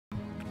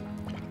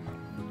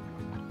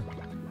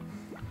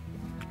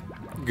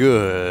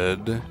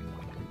Good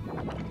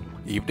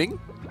evening,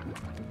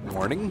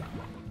 morning,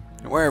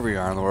 wherever you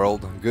are in the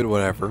world, good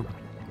whatever.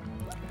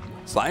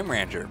 Slime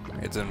Rancher,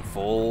 it's in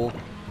full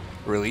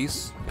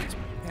release.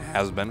 It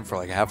has been for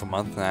like half a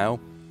month now,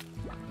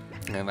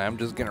 and I'm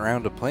just getting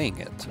around to playing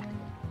it.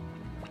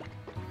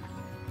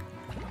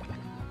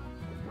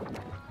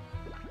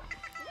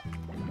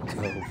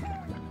 So,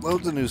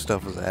 loads of new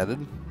stuff was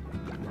added.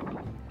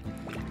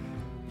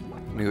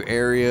 New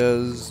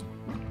areas.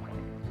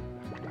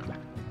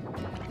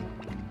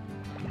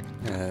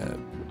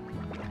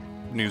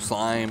 New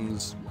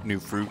slimes, new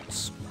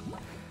fruits.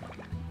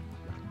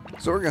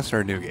 So we're gonna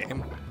start a new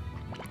game.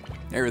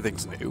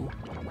 Everything's new.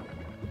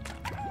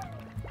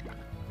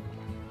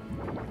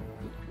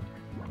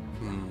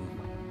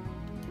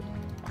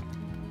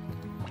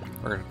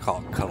 We're gonna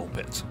call it Cuddle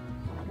Pit.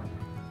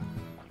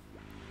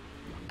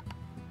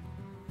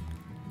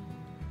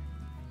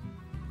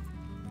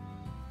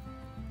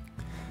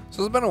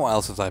 So it's been a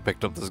while since I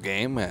picked up this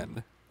game, and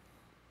I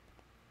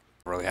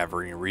don't really have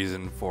any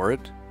reason for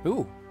it.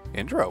 Ooh,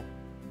 intro.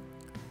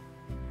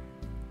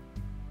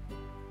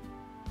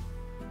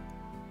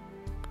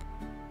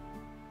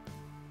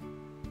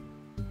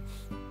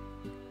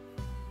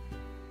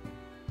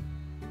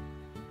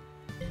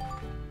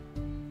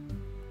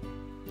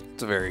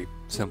 It's a very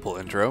simple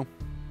intro.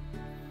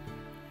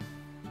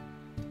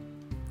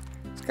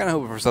 I was kind of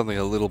hoping for something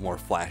a little more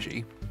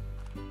flashy.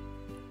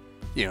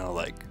 You know,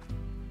 like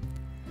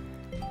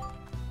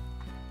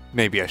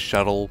maybe a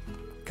shuttle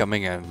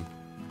coming and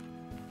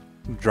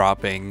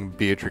dropping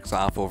Beatrix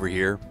off over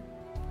here.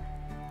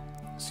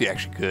 So you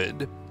actually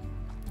could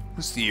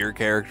see your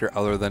character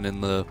other than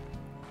in the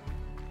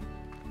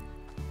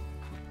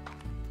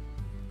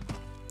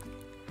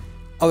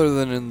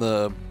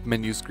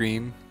menu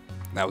screen.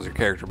 That was your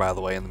character, by the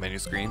way, in the menu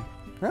screen.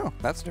 Oh,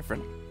 that's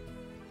different.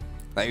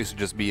 That used to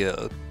just be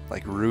a,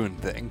 like, ruin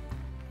thing.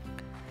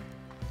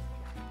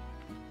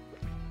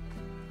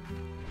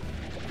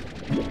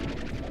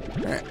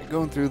 Alright,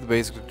 going through the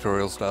basic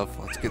tutorial stuff.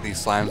 Let's get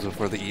these slimes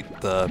before they eat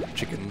the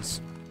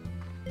chickens.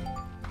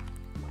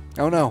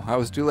 Oh no, I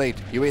was too late.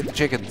 You ate the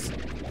chickens.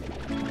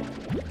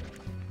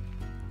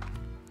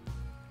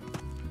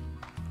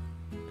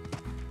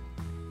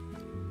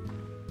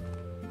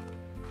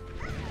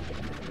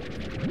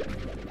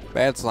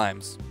 Bad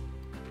slimes.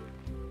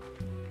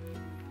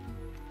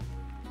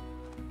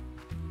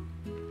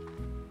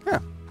 Huh.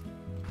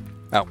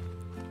 Oh.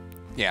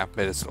 Yeah,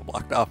 it is still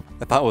blocked off.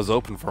 I thought it was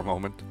open for a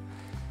moment.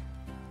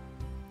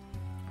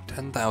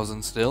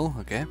 10,000 still,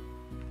 okay.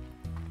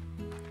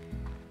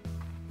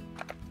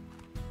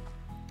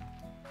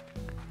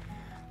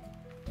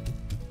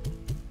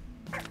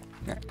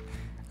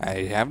 I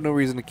have no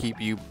reason to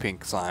keep you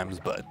pink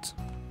slimes, but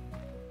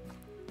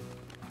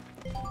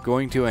I'm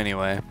going to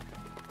anyway.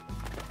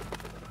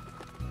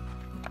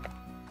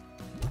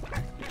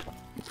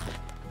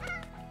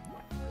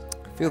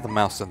 I feel the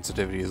mouse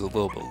sensitivity is a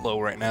little bit low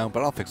right now,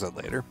 but I'll fix that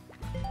later.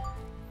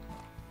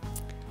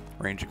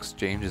 Range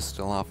exchange is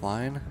still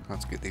offline.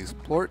 Let's get these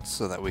plorts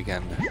so that we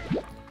can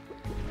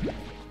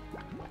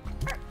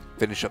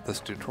finish up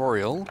this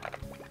tutorial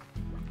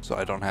so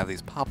I don't have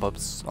these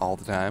pop-ups all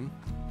the time.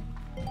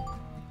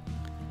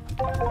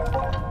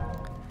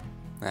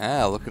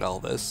 Ah, look at all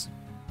this.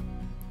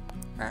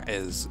 That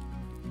is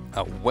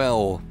a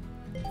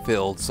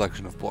well-filled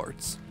section of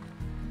plorts.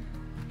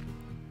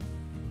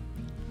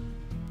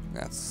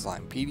 That's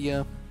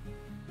Slimepedia.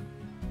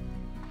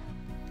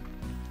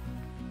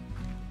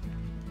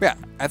 Yeah,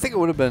 I think it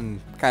would have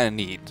been kind of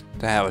neat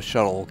to have a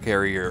shuttle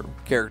carry your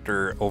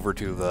character over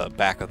to the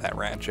back of that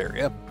ranch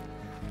area.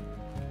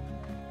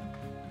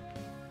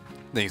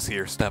 Then you see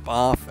her step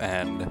off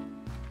and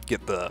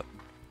get the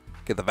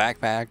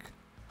backpack.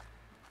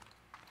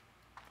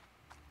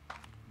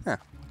 Huh,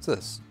 what's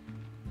this?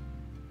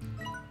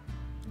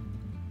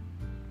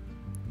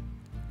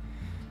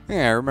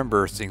 Yeah, I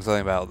remember seeing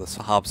something about this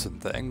Hobson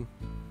thing.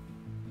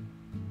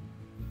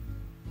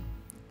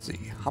 Let's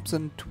see,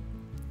 Hobson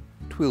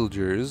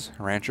Twilgers,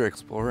 rancher,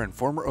 explorer, and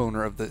former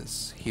owner of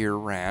this here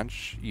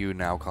ranch you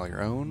now call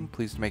your own.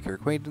 Pleased to make your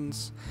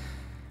acquaintance.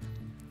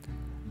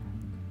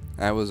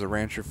 I was a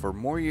rancher for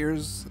more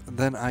years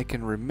than I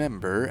can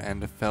remember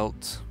and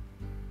felt...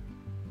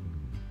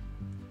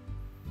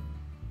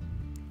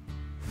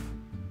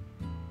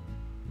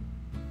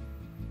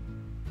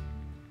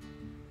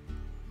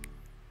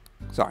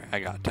 Sorry, I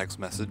got a text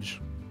message.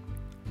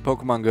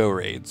 Pokemon Go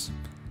raids.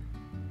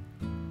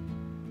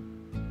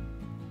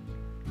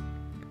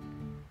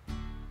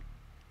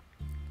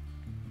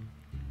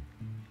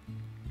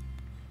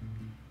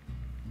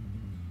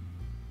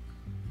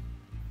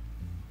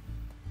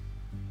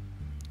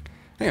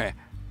 Anyway,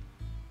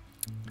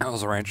 I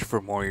was a rancher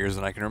for more years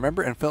than I can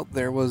remember and felt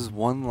there was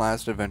one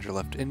last adventure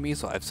left in me,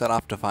 so I've set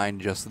off to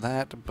find just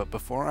that. But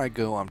before I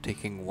go, I'm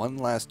taking one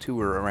last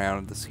tour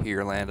around this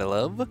here land I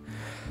love.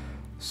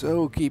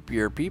 So keep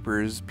your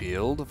peepers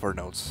peeled for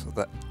notes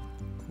that,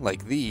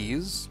 like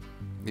these,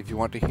 if you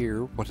want to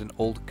hear what an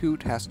old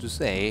coot has to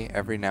say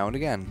every now and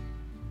again.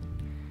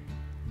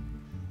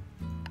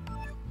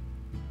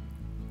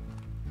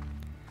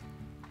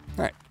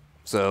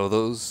 So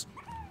those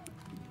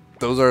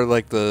are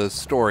like the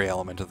story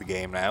element of the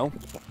game now.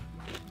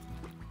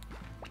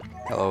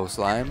 Hello,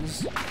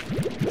 slimes.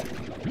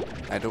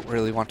 I don't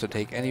really want to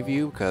take any of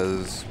you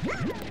because,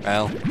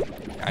 well,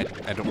 I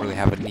don't really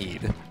have a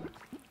need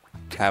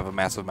to have a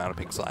massive amount of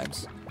pink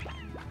slimes.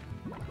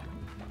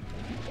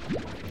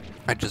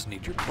 I just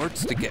need your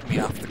ports to get me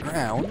off the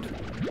ground.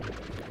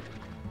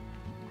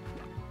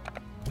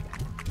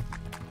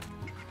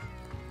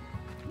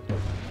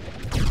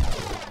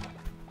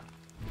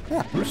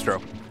 Yeah,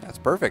 Roostro. That's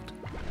perfect.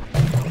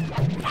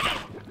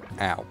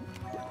 Ow.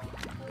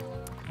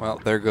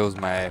 Well, there goes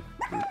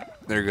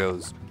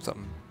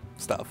some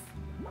stuff.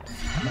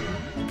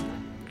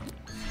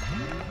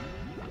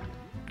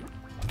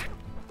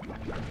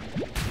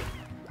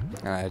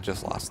 And I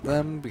just lost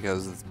them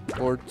because of the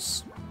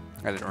ports.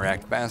 I didn't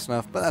react fast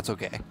enough, but that's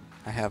okay.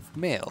 I have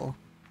mail.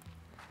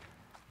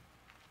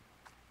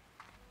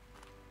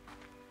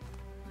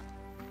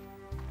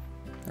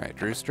 Alright,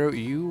 Drewstro,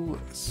 you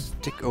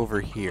stick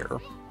over here.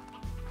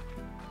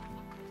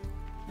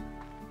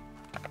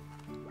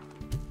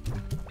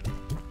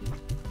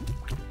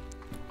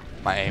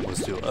 My aim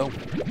was too low.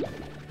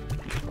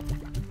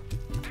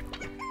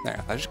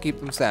 There, I should keep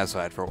them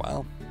satisfied for a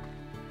while.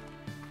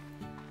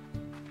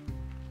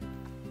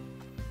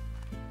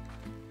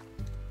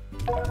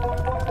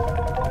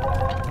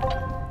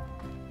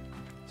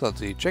 So let's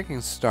see,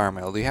 checking star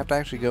mail. Do you have to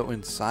actually go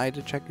inside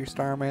to check your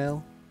star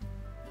mail?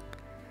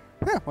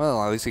 Yeah,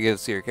 well, at least you get to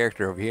see your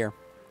character over here.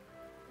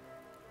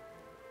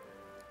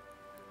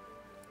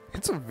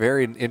 It's a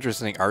very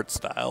interesting art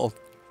style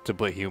to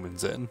put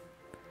humans in.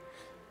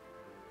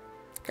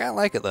 Kinda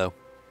like it though.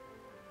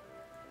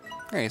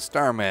 Hey,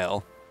 star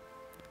mail.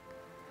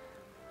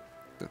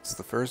 That's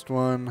the first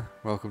one.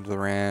 Welcome to the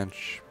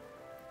ranch.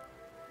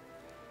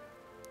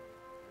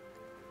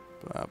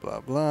 Blah blah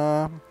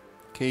blah.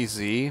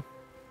 KZ.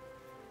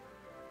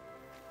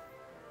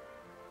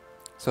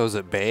 So is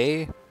it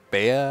Bay?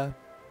 Bea?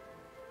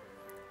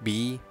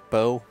 B?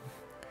 Bo?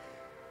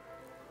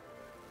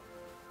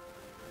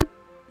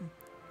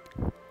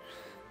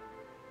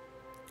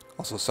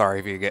 Also, sorry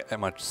if you get that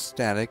much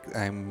static.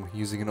 I'm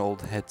using an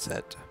old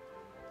headset.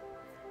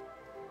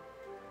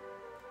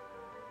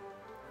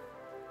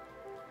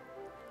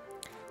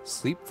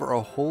 Sleep for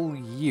a whole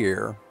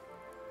year.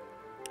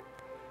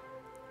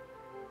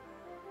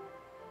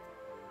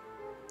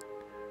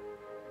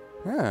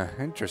 Ah,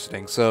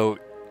 interesting. So,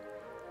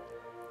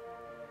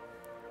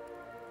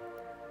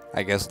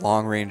 I guess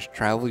long-range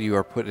travel, you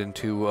are put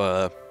into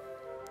a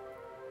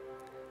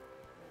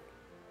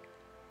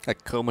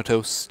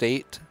comatose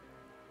state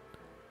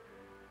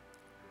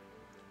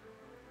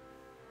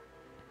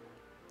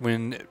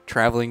when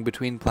traveling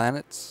between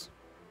planets.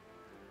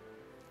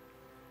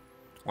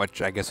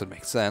 Which I guess would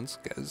make sense,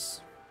 because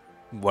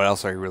what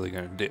else are you really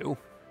going to do?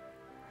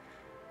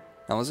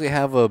 Unless you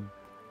have a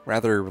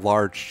rather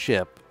large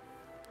ship,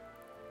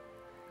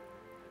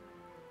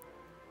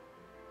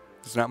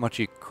 there's not much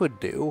you could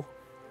do.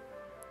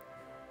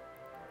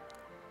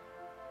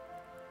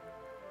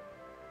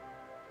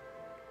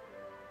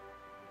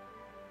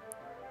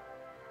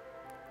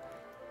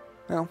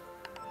 Well,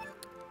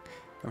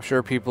 I'm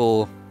sure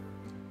people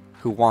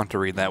who want to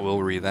read that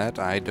will read that.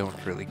 I don't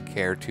really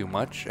care too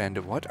much. And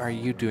what are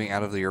you doing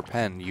out of your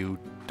pen, you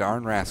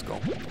darn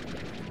rascal?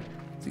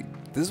 See,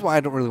 this is why I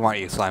don't really want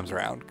you slimes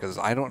around, because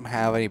I don't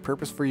have any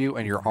purpose for you,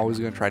 and you're always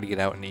going to try to get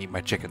out and eat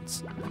my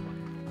chickens.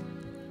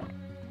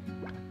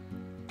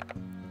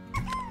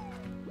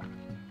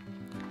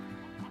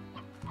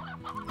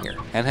 Here,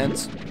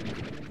 hens.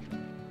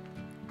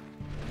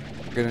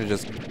 I'm going to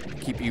just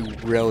keep you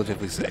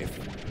relatively safe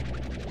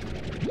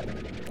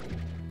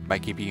by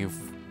keeping you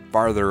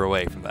farther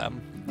away from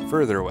them.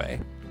 Further away.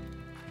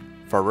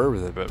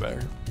 Farther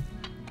better.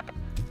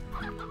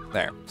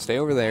 There. Stay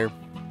over there.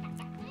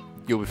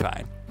 You'll be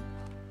fine.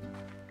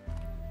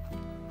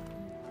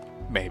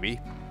 Maybe.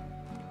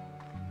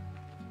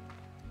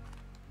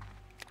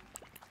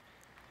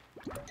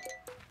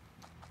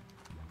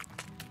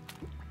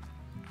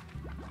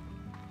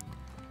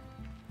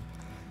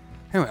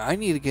 Anyway, I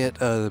need to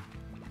get a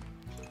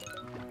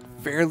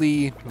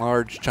fairly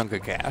large chunk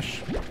of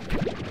cash.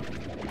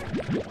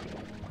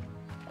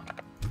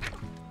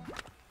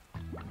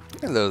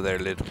 Hello there,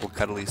 little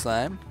cuddly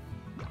slime.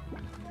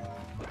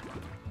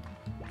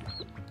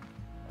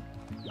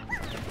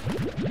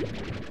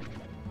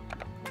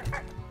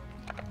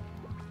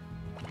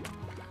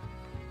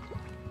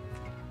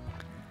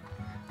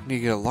 You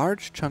get a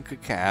large chunk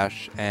of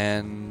cash,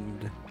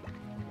 and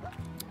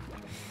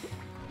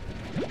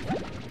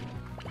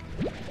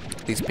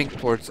these pink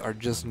ports are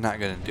just not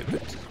going to do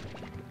it.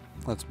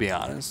 Let's be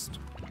honest.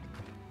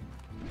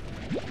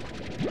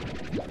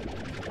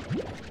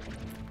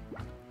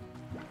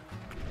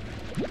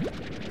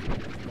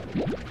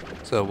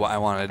 So what I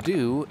want to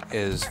do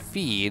is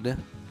feed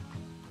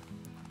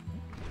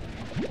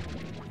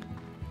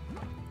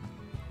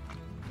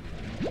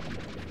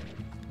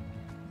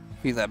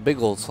that big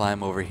old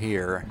slime over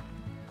here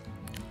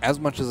as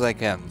much as I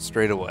can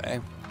straight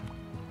away.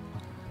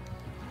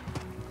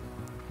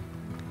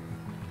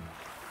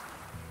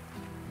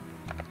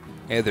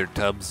 Hey there,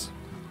 Tubbs.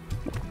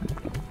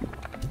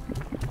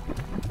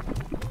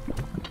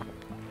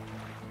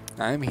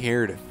 I'm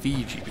here to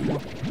feed you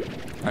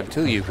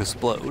until you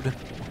explode.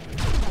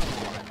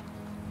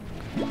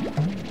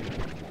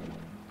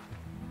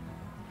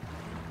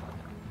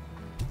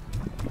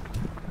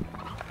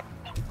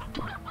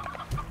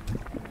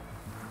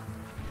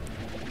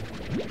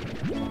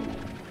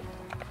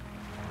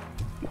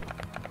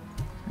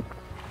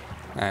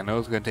 I know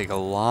it's going to take a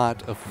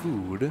lot of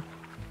food.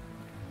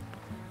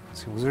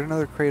 So was there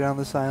another crate on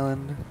this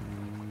island?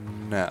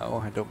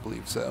 No, I don't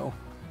believe so.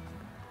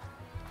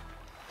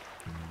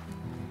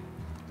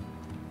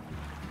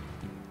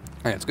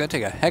 And it's going to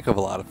take a heck of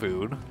a lot of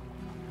food.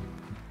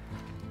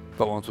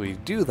 But once we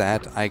do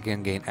that, I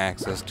can gain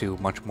access to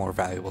much more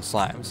valuable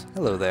slimes.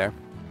 Hello there.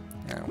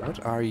 And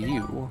what are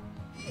you?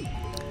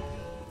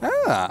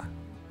 Ah!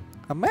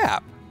 A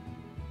map!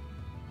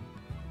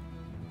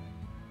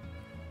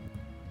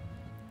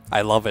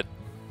 I love it.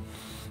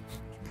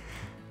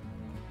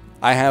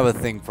 I have a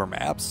thing for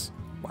maps.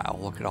 Wow,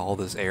 look at all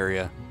this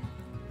area.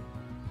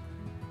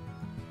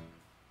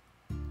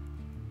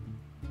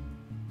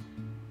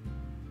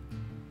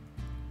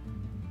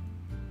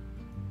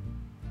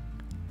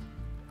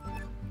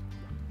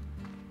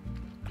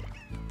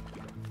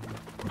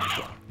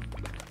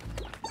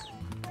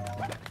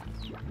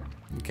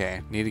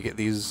 Okay, need to get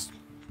these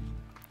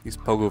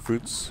pogo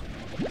fruits.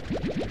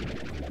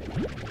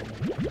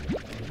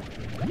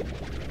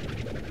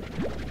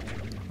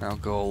 I'll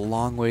go a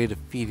long way to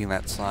feeding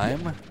that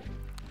slime.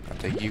 I'll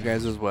take you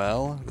guys as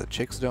well. The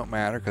chicks don't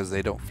matter because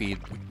they don't feed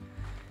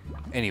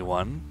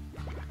anyone.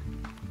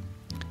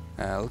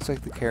 Looks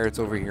like the carrots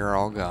over here are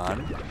all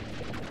gone.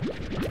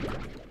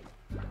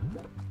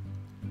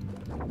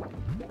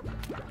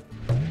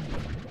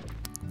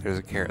 There's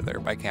a carrot there,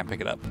 but I can't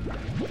pick it up.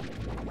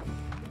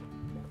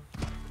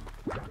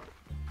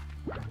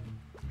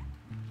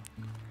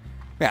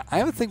 Yeah, I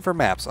have a thing for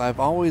maps.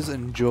 I've always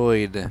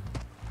enjoyed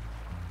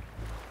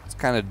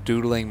kind of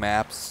doodling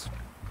maps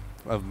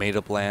of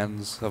made-up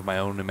lands, of my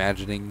own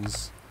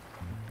imaginings.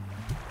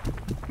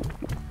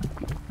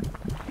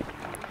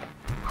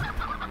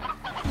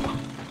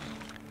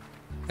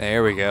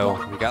 There we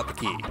go. We got the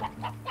key.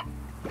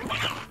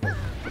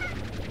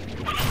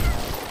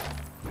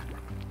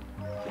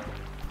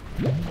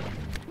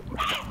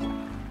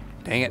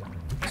 Dang it.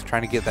 I was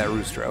trying to get that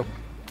roostro.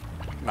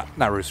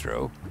 Not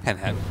roostro.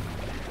 Hen.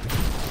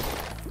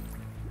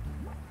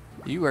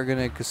 You are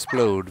gonna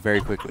explode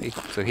very quickly.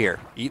 So here,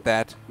 eat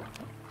that.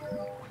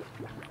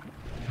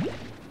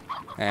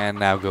 And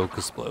now go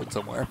explode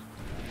somewhere.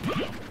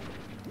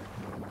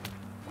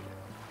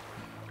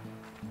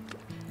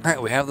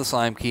 Alright, we have the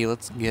slime key.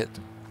 Let's get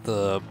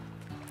the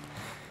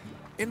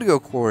indigo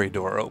quarry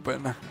door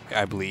open,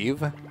 I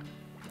believe.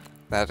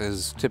 That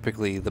is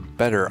typically the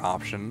better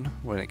option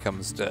when it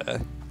comes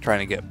to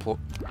trying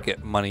to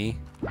get money.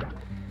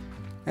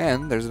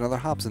 And there's another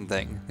Hobson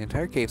thing. The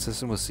entire cave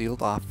system was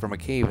sealed off from a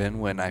cave-in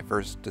when I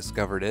first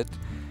discovered it.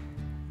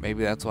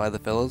 Maybe that's why the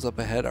fellows up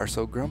ahead are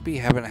so grumpy,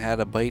 haven't had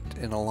a bite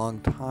in a long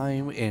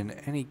time. In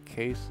any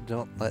case,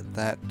 don't let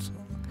that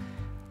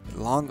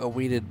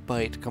long-awaited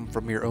bite come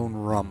from your own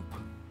rump.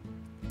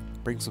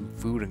 Bring some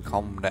food and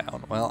calm them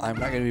down. Well, I'm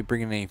not going to be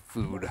bringing any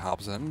food,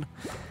 Hobson.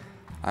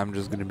 I'm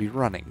just going to be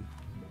running.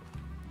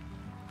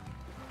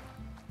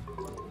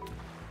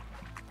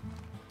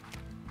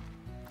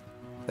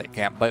 They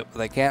can't bite what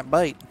they can't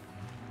bite.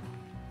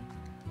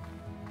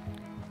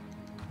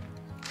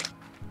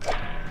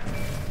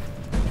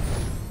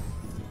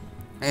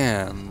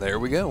 And there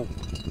we go.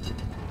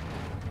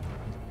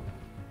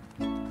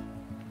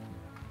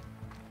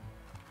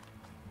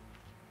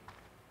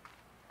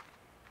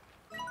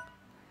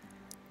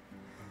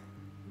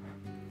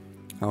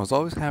 I was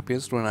always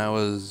happiest when I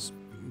was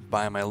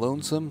by my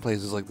lonesome.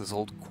 Places like this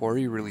old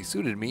quarry really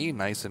suited me,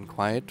 nice and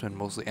quiet and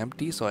mostly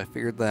empty, so I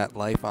figured that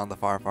life on the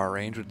far, far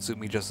range would suit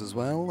me just as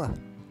well.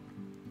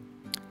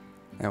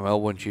 And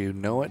well, wouldn't you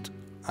know it,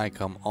 I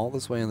come all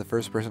this way in the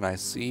first person I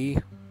see.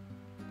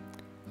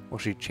 Well,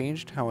 she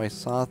changed how I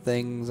saw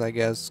things, I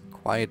guess.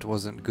 Quiet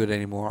wasn't good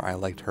anymore. I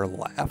liked her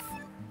laugh.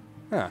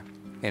 Huh,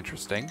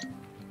 interesting.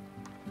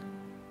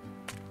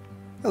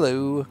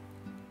 Hello.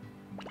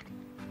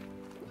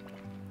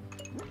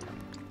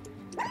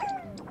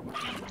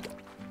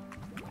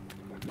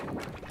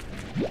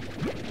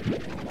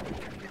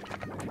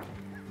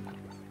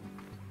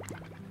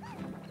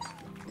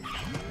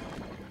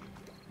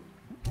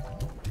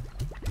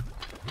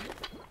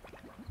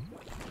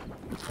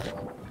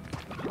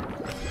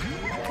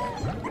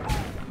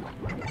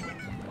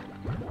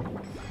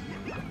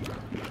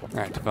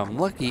 Alright, if I'm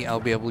lucky,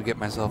 I'll be able to get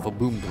myself a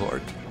boom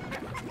port.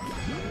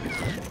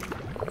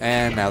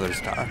 And now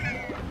there's tar.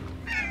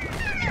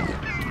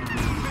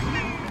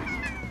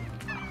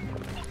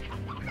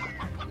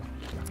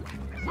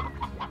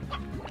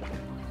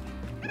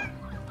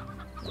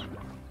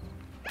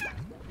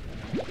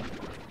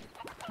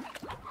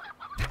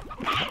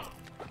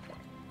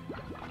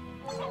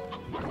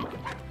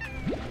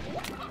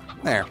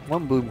 There,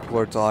 one bloom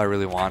quartz, all I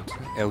really want.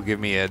 It'll give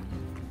me a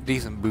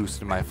decent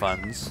boost in my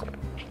funds.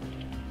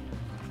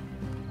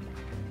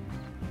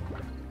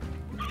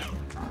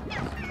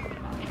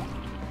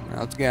 Now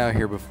let's get out of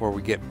here before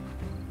we get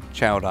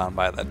chowed on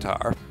by that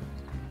tar.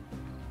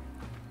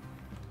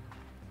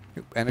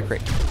 Oop, and a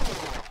crate.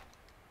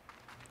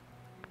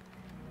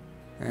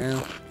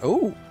 And,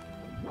 oh!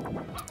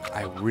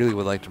 I really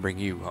would like to bring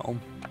you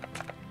home.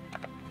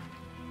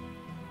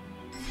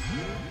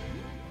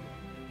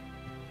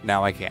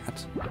 Now I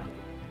can't.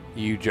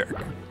 You jerk.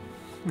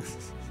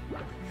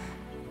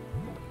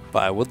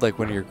 But I would like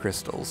one of your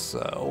crystals,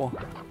 so...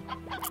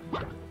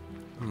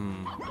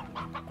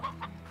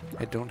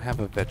 I don't have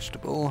a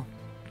vegetable.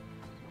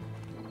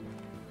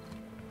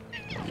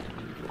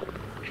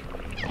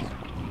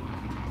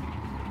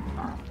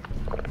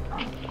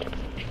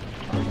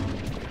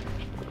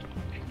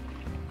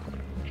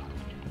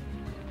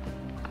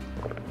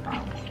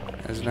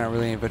 There's not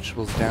really any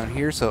vegetables down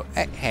here, so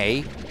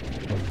hey.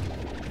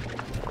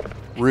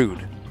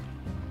 Rude.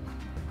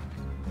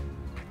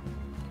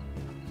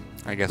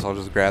 I guess I'll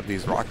just grab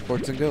these rock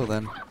quartz and go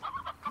then.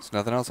 There's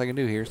nothing else I can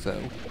do here, so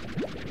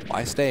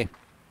why stay?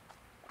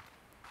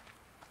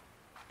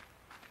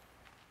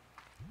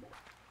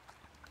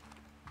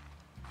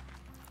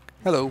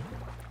 Hello.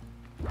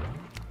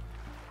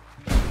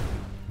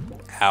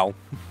 Ow.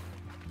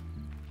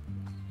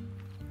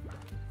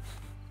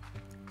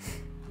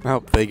 Oh,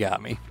 they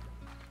got me.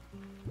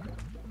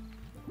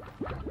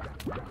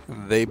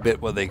 They bit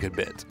what they could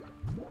bit.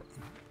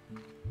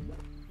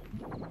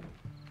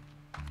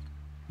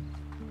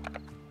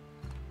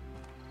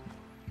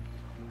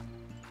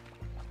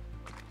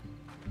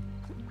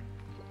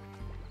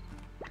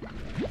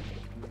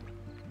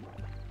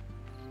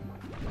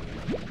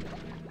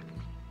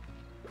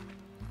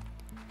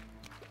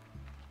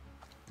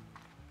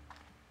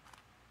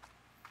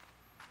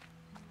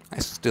 I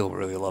still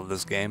really love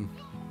this game.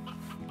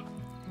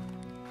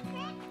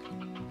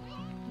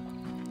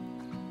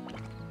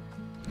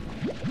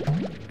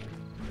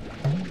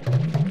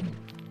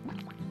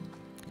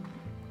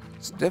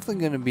 It's definitely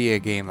going to be a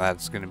game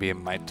that's going to be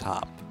in my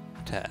top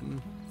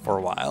 10 for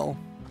a while.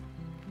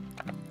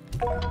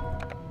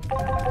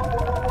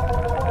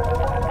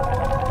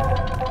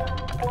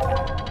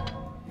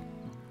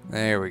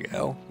 There we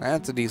go.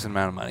 That's a decent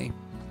amount of money.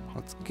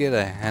 Let's get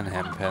a hen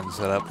pen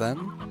set up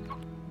then.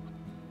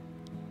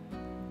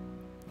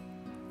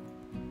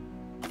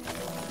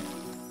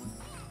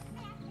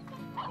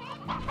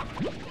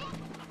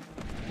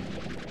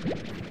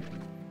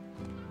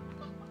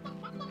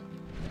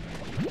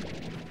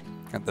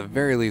 At the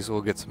very least,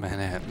 we'll get some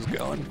hens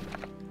going.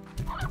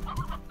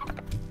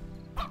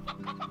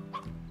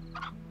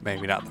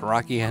 Maybe not the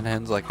rocky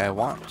hens like I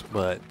want,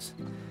 but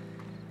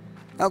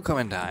that'll come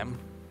in time.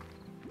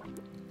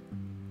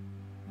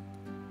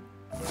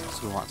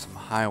 So we want some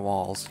high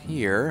walls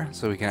here,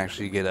 so we can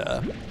actually get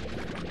a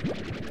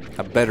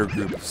better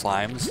group of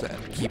slimes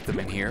and keep them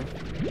in here.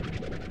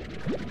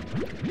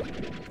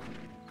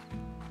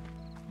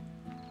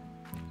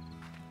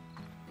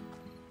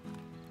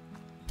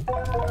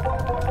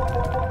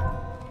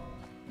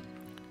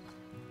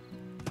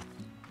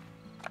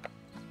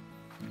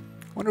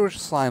 Wonder which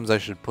slimes I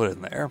should put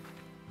in there.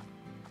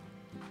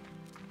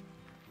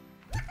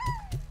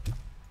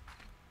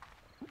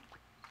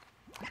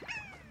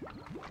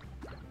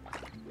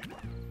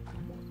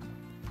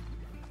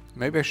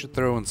 Maybe I should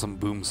throw in some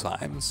boom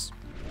slimes.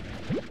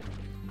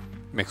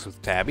 Mixed with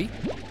Tabby.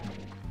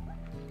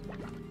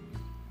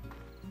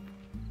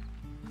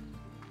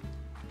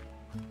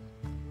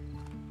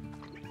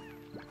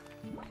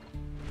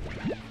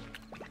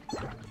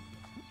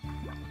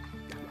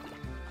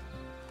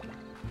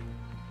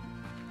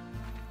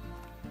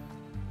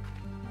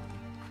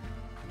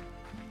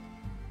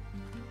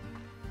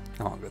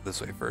 I'll go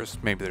this way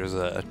first. Maybe there's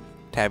a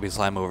Tabby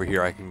slime over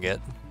here I can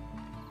get.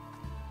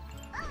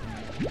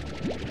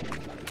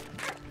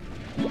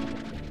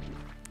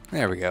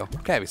 There we go.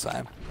 Tabby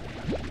slime.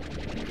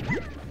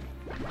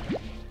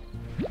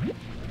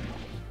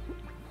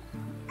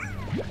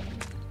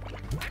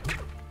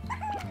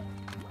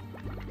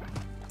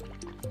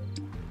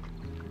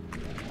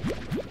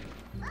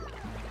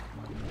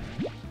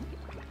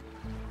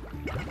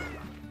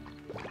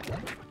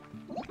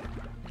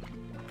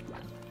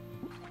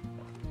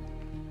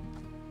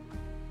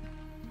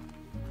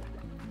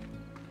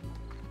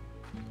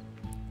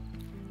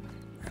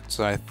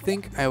 So I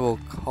think I will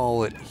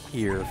call it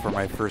here for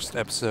my first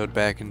episode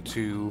back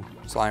into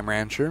Slime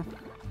Rancher.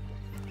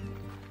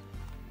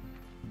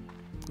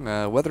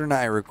 Whether or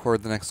not I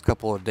record the next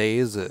couple of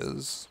days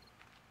is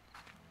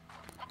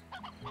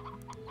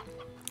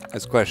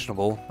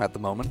questionable at the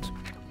moment.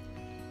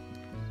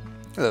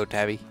 Hello,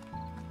 Tabby.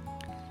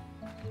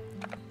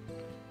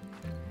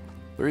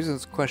 The reason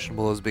it's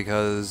questionable is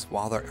because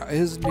while there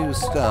is new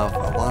stuff,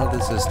 a lot of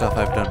this is stuff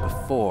I've done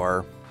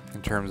before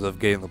in terms of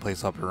getting the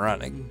place up and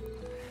running.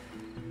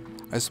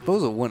 I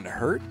suppose it wouldn't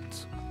hurt.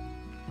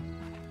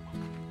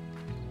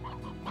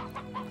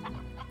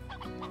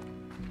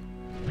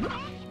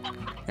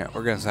 Yeah,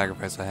 we're gonna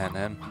sacrifice a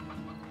hen.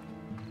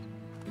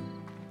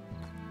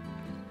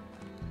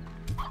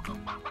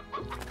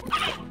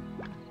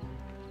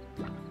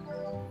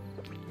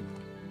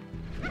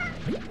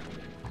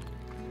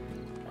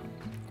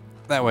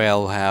 That way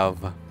I'll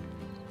have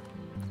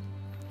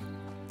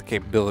the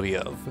capability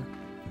of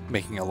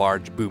making a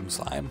large boom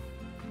slime.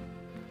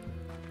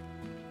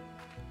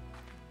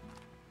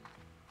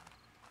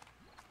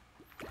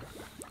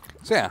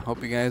 So yeah,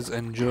 hope you guys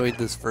enjoyed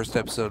this first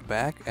episode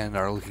back and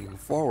are looking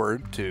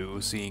forward to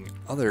seeing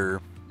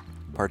other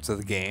parts of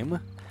the game.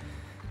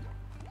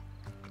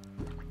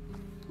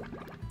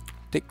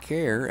 Take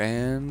care,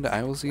 and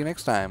I will see you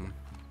next time.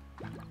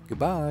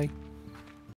 Goodbye.